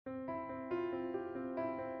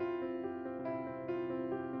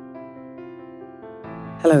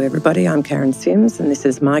Hello everybody, I'm Karen Sims and this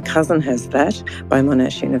is My Cousin Has That by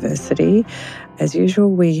Monash University. As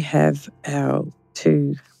usual, we have our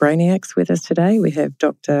two brainiacs with us today. We have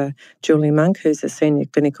Dr. Julie Monk, who's a Senior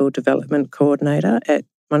Clinical Development Coordinator at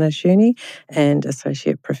Monash Uni, and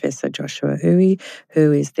Associate Professor Joshua Uwe,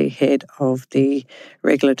 who is the head of the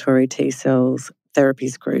Regulatory T Cells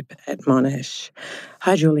Therapies Group at Monash.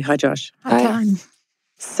 Hi Julie, hi Josh. Hi Karen.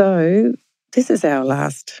 So this is our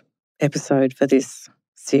last episode for this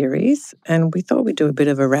series, and we thought we'd do a bit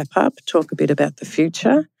of a wrap-up, talk a bit about the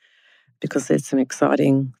future, because there's some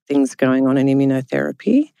exciting things going on in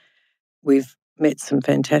immunotherapy. We've met some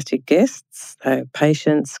fantastic guests,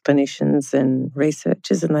 patients, clinicians and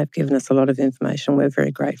researchers, and they've given us a lot of information. We're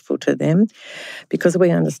very grateful to them because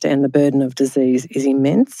we understand the burden of disease is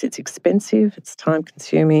immense, it's expensive, it's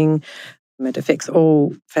time-consuming, it affects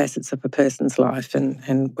all facets of a person's life,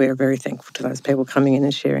 and we're very thankful to those people coming in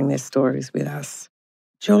and sharing their stories with us.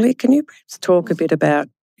 Julie, can you perhaps talk a bit about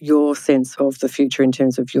your sense of the future in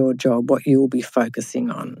terms of your job, what you'll be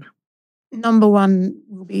focusing on? Number one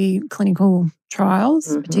will be clinical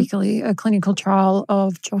trials, particularly a clinical trial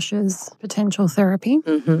of Josh's potential therapy.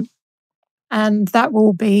 And that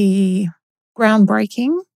will be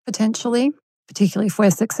groundbreaking, potentially, particularly if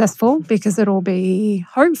we're successful, because it'll be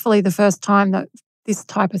hopefully the first time that this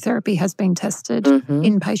type of therapy has been tested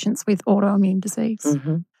in patients with autoimmune disease.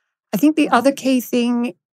 I think the other key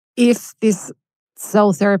thing, if this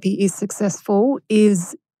cell therapy is successful,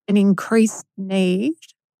 is an increased need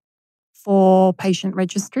for patient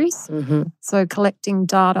registries. So collecting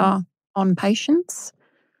data on patients.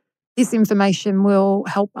 This information will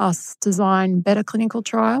help us design better clinical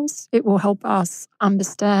trials. It will help us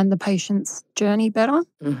understand the patient's journey better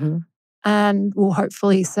and will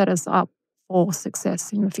hopefully set us up for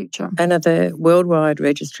success in the future. And are there worldwide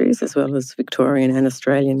registries as well as Victorian and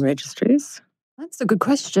Australian registries? That's a good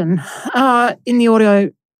question. In the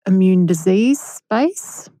autoimmune disease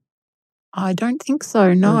space, I don't think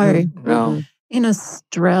so, no. In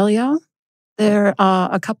Australia, there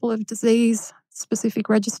are a couple of disease-specific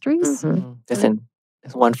registries. There's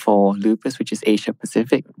one for lupus, which is Asia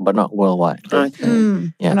Pacific, but not worldwide.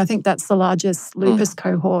 Okay. And I think that's the largest lupus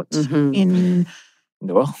cohort in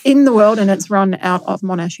the world. In the world, and it's run out of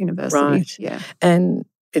Monash University. Right. Yeah. And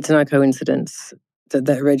it's no coincidence that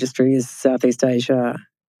that registry is Southeast Asia,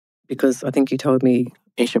 because I think you told me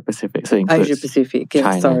Asia Pacific. So Asia Pacific, yeah,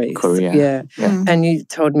 China, sorry. Korea. Yeah. And you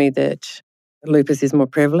told me that lupus is more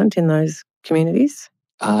prevalent in those communities?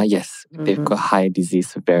 Yes. They've got high disease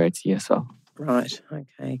severity as well. Right,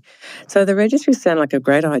 okay. So the registries sound like a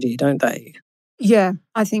great idea, don't they? Yeah,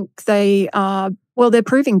 I think they are, they're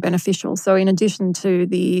proving beneficial. So in addition to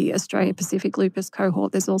the Australia Pacific lupus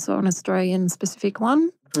cohort, there's also an Australian specific one.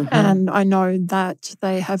 And I know that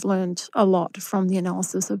they have learned a lot from the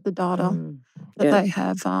analysis of the data that they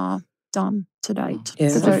have done to date. Yeah.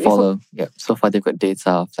 So far they've got data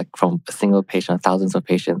of from a single patient, thousands of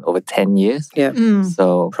patients over 10 years. Yeah.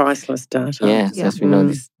 So priceless data. Yeah. So as we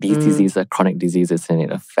know, these diseases are chronic diseases and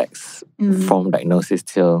it affects from diagnosis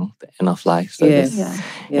till the end of life. So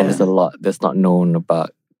there's a lot that's not known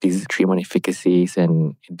about disease treatment efficacies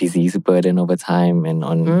and disease burden over time and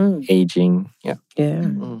on aging. Yeah.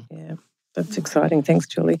 That's exciting. Thanks,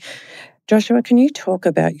 Julie. Joshua, can you talk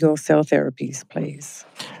about your cell therapies, please?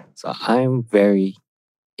 So I'm very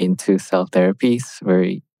into cell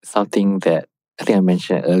therapies, something that I think I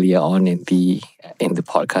mentioned earlier on in the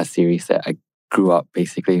podcast series that I grew up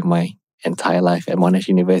basically my entire life at Monash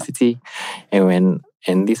University. And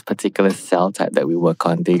this particular cell type that we work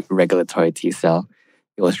on, the regulatory T cell,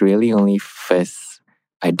 it was really only first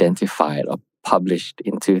identified or published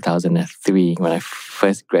in 2003 when I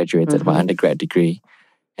first graduated my undergrad degree.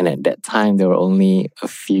 And at that time, there were only a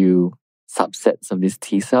few subsets of this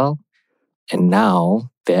T cell. And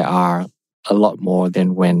now there are a lot more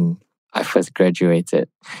than when I first graduated.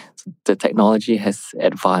 So the technology has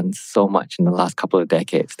advanced so much in the last couple of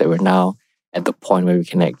decades that we're now at the point where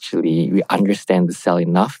we understand the cell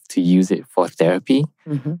enough to use it for therapy.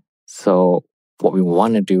 So what we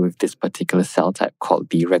want to do with this particular cell type called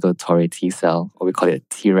the regulatory T cell, or we call it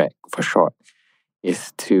Treg for short,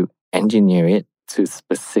 is to engineer it to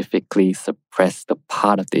specifically suppress the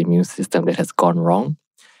part of the immune system that has gone wrong.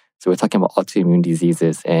 So we're talking about autoimmune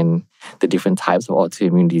diseases, and the different types of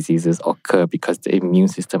autoimmune diseases occur because the immune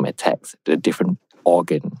system attacks the different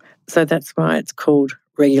organ. So that's why it's called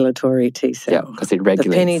regulatory T cell. Yeah, because it regulates.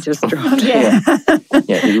 The penny just dropped. Yeah.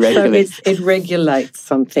 It regulates. So it regulates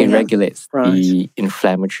something. It regulates Right. the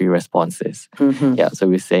inflammatory responses. Mm-hmm. Yeah, so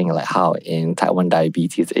we're saying like how in type 1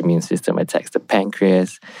 diabetes, the immune system attacks the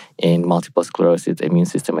pancreas. In multiple sclerosis, the immune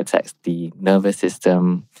system attacks the nervous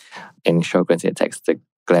system. In Sjogren's, it attacks the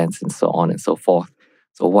glands and so on and so forth.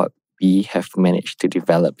 So what we have managed to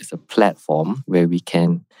develop is a platform where we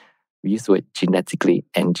use the word genetically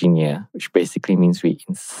engineer, which basically means we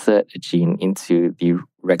insert a gene into the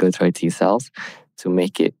regulatory T cells to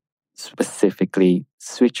make it specifically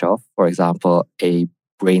switch off, for example, a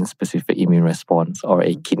brain-specific immune response or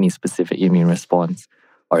a kidney-specific immune response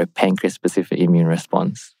or a pancreas-specific immune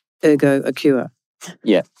response. Ergo, a cure.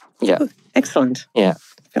 Yeah. Oh, excellent. Yeah.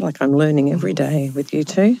 I feel like I'm learning every day with you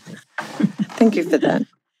two. Thank you for that.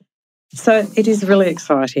 So it is really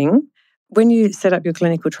exciting. When you set up your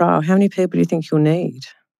clinical trial, how many people do you think you'll need?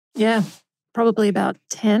 Yeah, probably about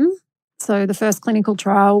 10. So the first clinical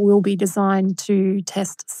trial will be designed to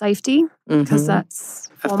test safety because that's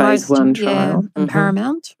a foremost, phase 1 trial. and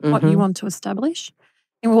paramount, what you want to establish.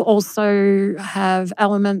 And we'll also have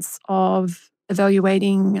elements of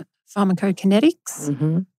evaluating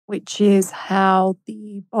pharmacokinetics, which is how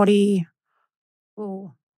the body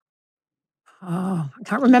will... I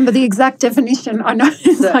can't remember the exact definition. I know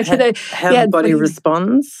it's So like how the body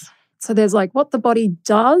responds? So there's like what the body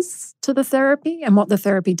does to the therapy and what the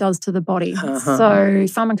therapy does to the body. So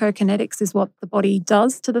pharmacokinetics is what the body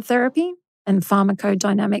does to the therapy, and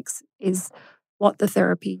pharmacodynamics is what the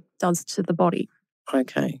therapy does to the body.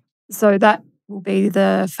 Okay. So that will be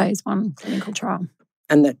the phase 1 clinical trial.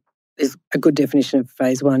 And that is a good definition of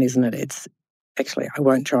phase 1, isn't it? It's actually, I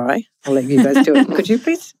won't try. I'll let you guys do it. Could you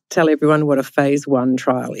please tell everyone what a phase 1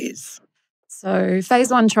 trial is? So phase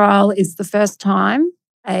 1 trial is the first time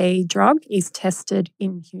a drug is tested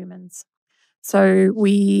in humans. So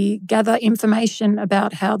we gather information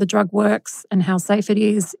about how the drug works and how safe it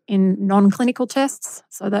is in non-clinical tests.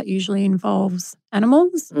 So that usually involves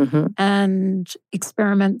animals and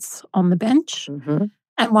experiments on the bench.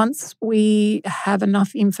 And once we have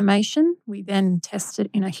enough information, we then test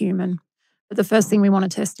it in a human. But the first thing we want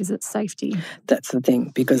to test is its safety. That's the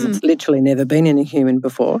thing, because it's literally never been in a human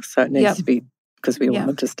before. So it needs to be, because we want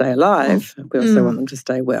them to stay alive, we also want them to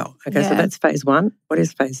stay well. Okay, so that's phase 1. What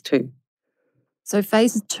is phase 2? So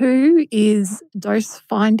phase 2 is dose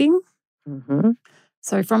finding.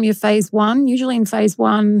 So from your phase 1, usually in phase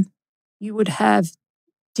 1, you would have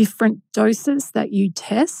different doses that you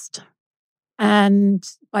test. And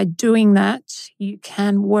by doing that, you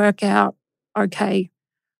can work out, okay,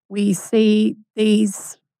 we see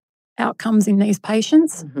these outcomes in these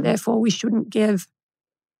patients, therefore we shouldn't give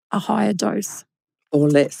a higher dose. Or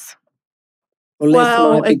less. Or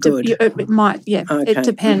less might be good. It might, Okay. it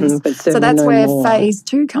depends. But So that's where more. phase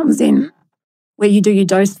 2 comes in, where you do your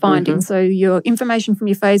dose finding. So your information from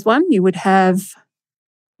your phase 1, you would have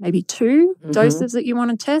maybe 2 doses that you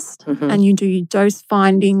want to test, and you do your dose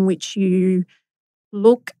finding, which you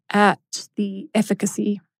look at the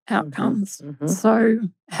efficacy outcomes. So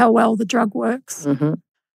how well the drug works.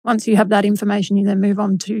 Once you have that information, you then move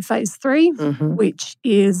on to phase 3, which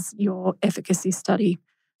is your efficacy study.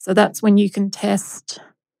 So that's when you can test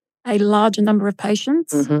a larger number of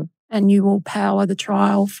patients and you will power the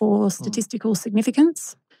trial for statistical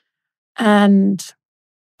significance. And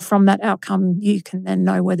from that outcome, you can then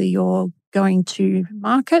know whether you're going to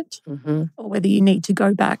market or whether you need to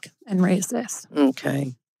go back and reassess.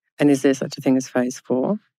 Okay. And is there such a thing as phase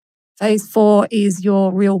 4? Phase 4 is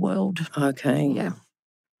your real world. Okay. Yeah.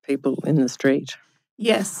 People in the street.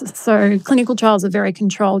 Yes. So clinical trials are very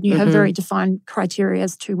controlled. You have very defined criteria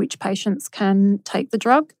as to which patients can take the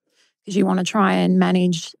drug, because you want to try and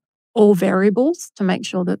manage all variables to make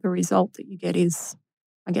sure that the result that you get is,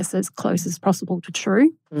 I guess, as close as possible to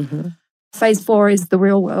true. Phase 4 is the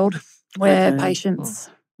real world, where patients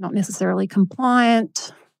not necessarily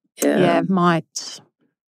compliant, might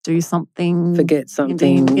do something. Forget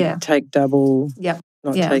something, take double,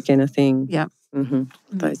 not take anything.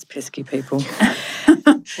 Those pesky people.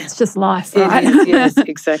 It's just life, right? It is, yes,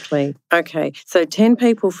 exactly. Okay, so 10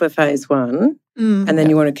 people for phase 1, and then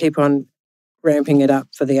you want to keep on ramping it up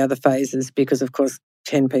for the other phases because, of course,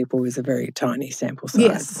 10 people is a very tiny sample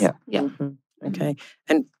size. Yes. Okay,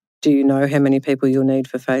 and do you know how many people you'll need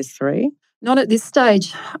for phase 3? Not at this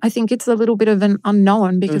stage. I think it's a little bit of an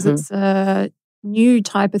unknown because it's a new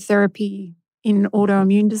type of therapy in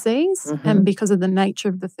autoimmune disease, and because of the nature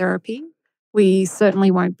of the therapy, we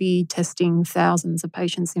certainly won't be testing thousands of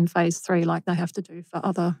patients in phase 3 like they have to do for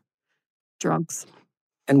other drugs.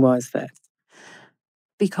 And why is that?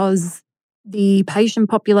 Because The patient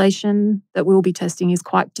population that we'll be testing is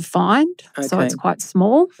quite defined, so it's quite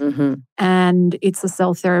small. And it's a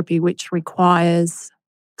cell therapy which requires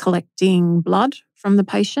collecting blood from the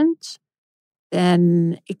patient,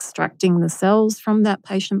 then extracting the cells from that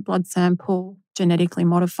patient blood sample, genetically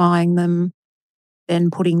modifying them, then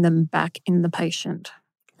putting them back in the patient.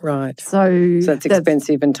 Right. So it's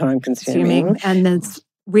expensive and time-consuming. And there's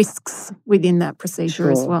risks within that procedure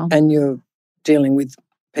as well. And you're dealing with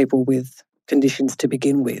people with conditions to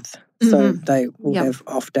begin with. So they will have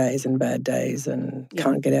off days and bad days and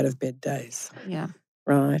can't get out of bed days. Yeah.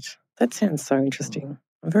 Right. That sounds so interesting.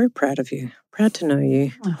 I'm very proud of you. Proud to know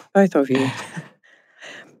you, both of you.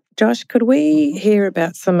 Josh, could we hear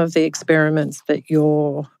about some of the experiments that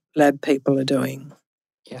your lab people are doing?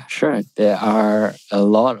 Yeah, sure. There are a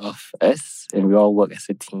lot of us, and we all work as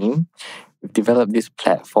a team. We've developed this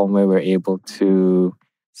platform where we're able to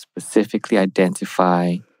specifically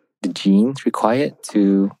identify the genes required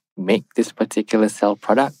to make this particular cell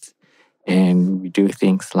product. And we do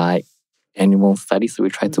things like animal studies. So we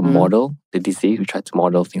try to model the disease. We try to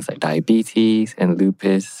model things like diabetes and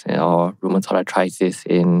lupus or rheumatoid arthritis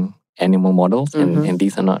in animal models. And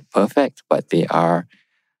these are not perfect, but they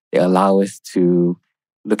allow us to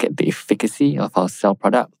look at the efficacy of our cell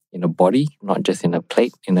product in a body, not just in a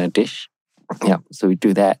plate, in a dish. Yeah, so we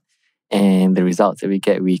do that. And the results that we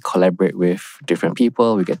get, we collaborate with different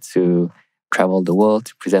people. We get to travel the world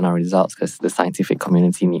to present our results because the scientific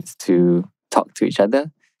community needs to talk to each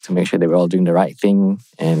other to make sure that we're all doing the right thing.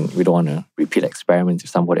 And we don't want to repeat experiments if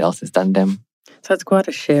somebody else has done them. So it's quite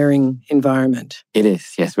a sharing environment. It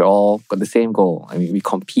is, yes. We're all got the same goal. I mean, we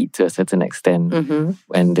compete to a certain extent.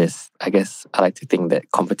 And I guess I like to think that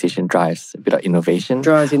competition drives a bit of innovation.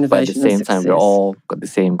 Drives innovation. But at the same time, we're all got the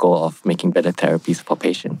same goal of making better therapies for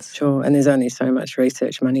patients. Sure. And there's only so much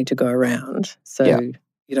research money to go around. So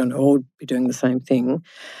you don't all be doing the same thing.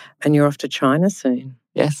 And you're off to China soon.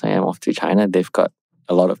 Yes, I am off to China. They've got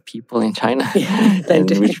a lot of people in China,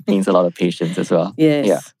 which means a lot of patients as well.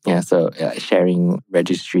 Yes. So sharing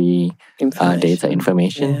registry data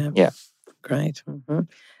information. Yeah. Great.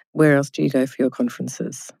 Where else do you go for your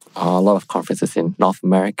conferences? A lot of conferences in North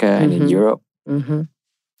America and in Europe.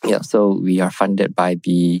 Yeah, so we are funded by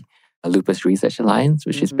the Lupus Research Alliance,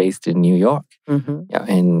 which is based in New York. Yeah,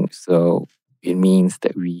 and so it means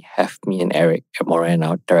that me and Eric Moran,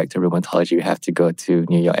 our director of rheumatology, we have to go to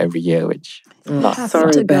New York every year, which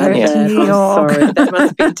sorry about that. I'm sorry. That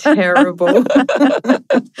must be terrible.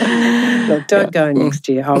 Look, don't go next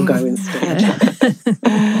year. I'll go instead.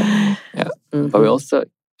 But we're also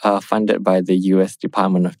funded by the US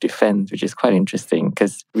Department of Defense, which is quite interesting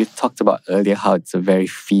because we talked about earlier how it's a very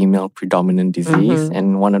female predominant disease.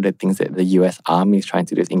 And one of the things that the US Army is trying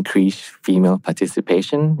to do is increase female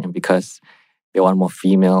participation. And because they want more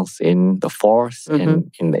females in the force and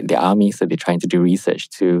in the army, so they're trying to do research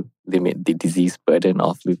to limit the disease burden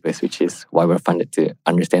of lupus, which is why we're funded to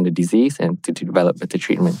understand the disease and to develop better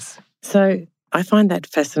treatments. So I find that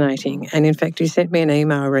fascinating. And in fact, you sent me an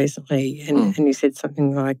email recently and you said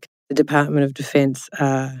something like the Department of Defense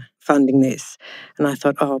are funding this. And I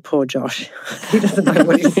thought, oh, poor Josh. He doesn't know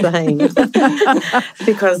what he's saying.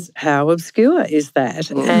 Because how obscure is that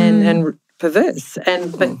and perverse.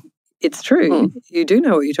 But it's true. You do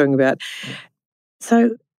know what you're talking about.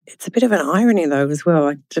 So it's a bit of an irony, though, as well.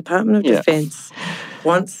 Like Department of Defense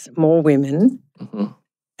wants more women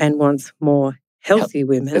and wants more healthy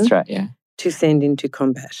women. That's right, yeah. To send into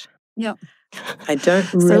combat. Yep. I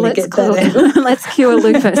don't really get that. Let's cure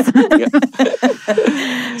lupus.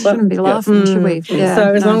 Shouldn't be laughing, should we? Yeah,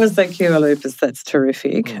 so as long as they cure lupus, that's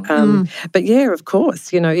terrific. But yeah, of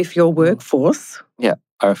course, if your workforce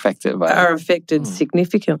are affected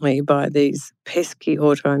significantly by these pesky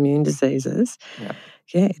autoimmune diseases,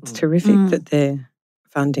 it's terrific that they're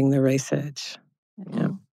funding the research. Yeah.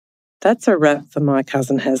 That's a wrap for My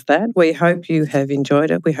Cousin Has That. We hope you have enjoyed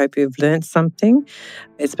it. We hope you've learned something.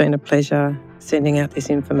 It's been a pleasure sending out this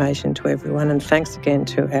information to everyone. And thanks again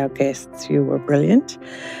to our guests. You were brilliant.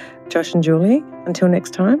 Josh and Julie, until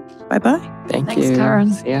next time, bye-bye. Thanks,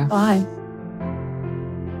 Karen. Yeah. Bye.